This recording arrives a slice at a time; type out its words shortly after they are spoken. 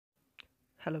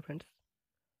Hello friends,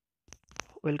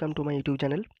 welcome to my YouTube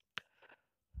channel.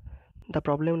 The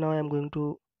problem now I am going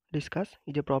to discuss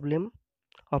is a problem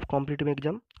of competitive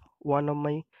exam. One of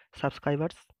my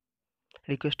subscribers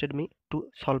requested me to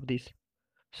solve this.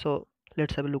 So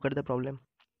let's have a look at the problem.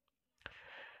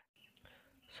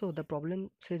 So the problem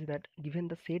says that given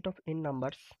the set of n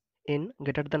numbers n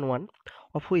greater than 1,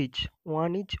 of which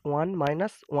 1 is 1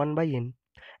 minus 1 by n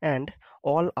and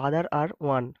all other are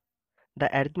 1, the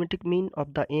arithmetic mean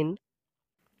of the n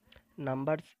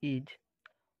numbers is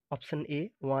option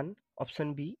A 1,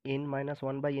 option B n minus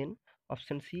 1 by n,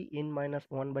 option C n minus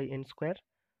 1 by n square,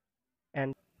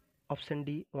 and option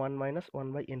D 1 minus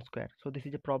 1 by n square. So this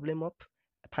is a problem of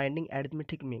finding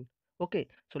arithmetic mean. Okay,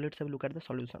 so let's have a look at the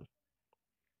solution.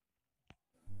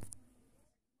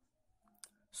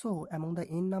 So among the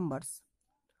n numbers,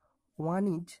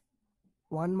 1 is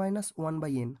 1 minus 1 by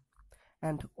n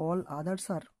and all others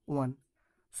are 1.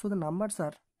 So the numbers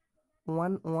are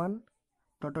 1 1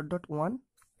 dot dot dot 1.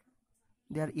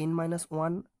 They are n minus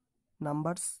 1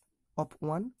 numbers of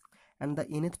 1 and the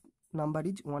nth number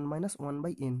is 1 minus 1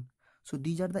 by n. So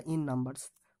these are the n numbers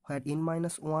where n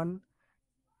minus 1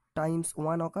 times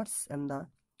 1 occurs and the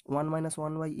 1 minus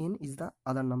 1 by n is the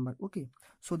other number. Okay,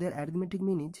 so their arithmetic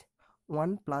mean is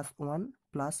 1 plus 1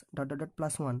 plus dot dot dot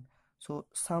plus 1. So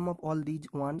sum of all these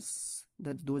ones,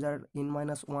 that those are n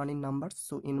minus 1 in numbers,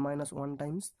 so n minus 1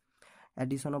 times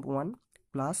addition of 1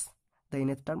 plus the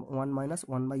nth term 1 minus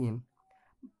 1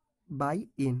 by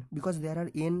n, because there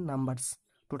are n numbers,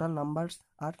 total numbers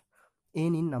are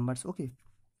n in numbers. Okay,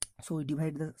 so we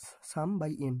divide the sum by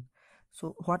n.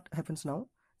 So what happens now,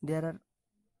 there are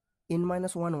n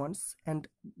minus 1 ones and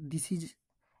this is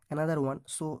another one,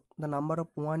 so the number of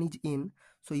 1 is n.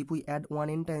 So if we add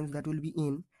 1 n times, that will be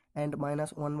n, and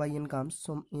minus 1 by n comes,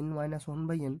 so n minus 1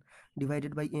 by n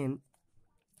divided by n,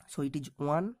 so it is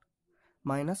 1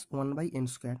 minus 1 by n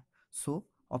square. So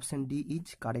option D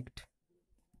is correct.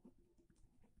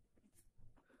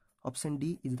 Option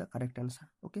D is the correct answer.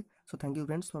 Okay, so thank you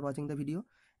friends for watching the video,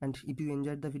 and if you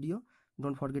enjoyed the video,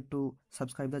 don't forget to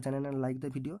subscribe the channel and like the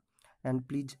video, and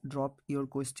please drop your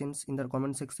questions in the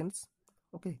comment sections.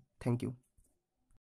 Okay, thank you.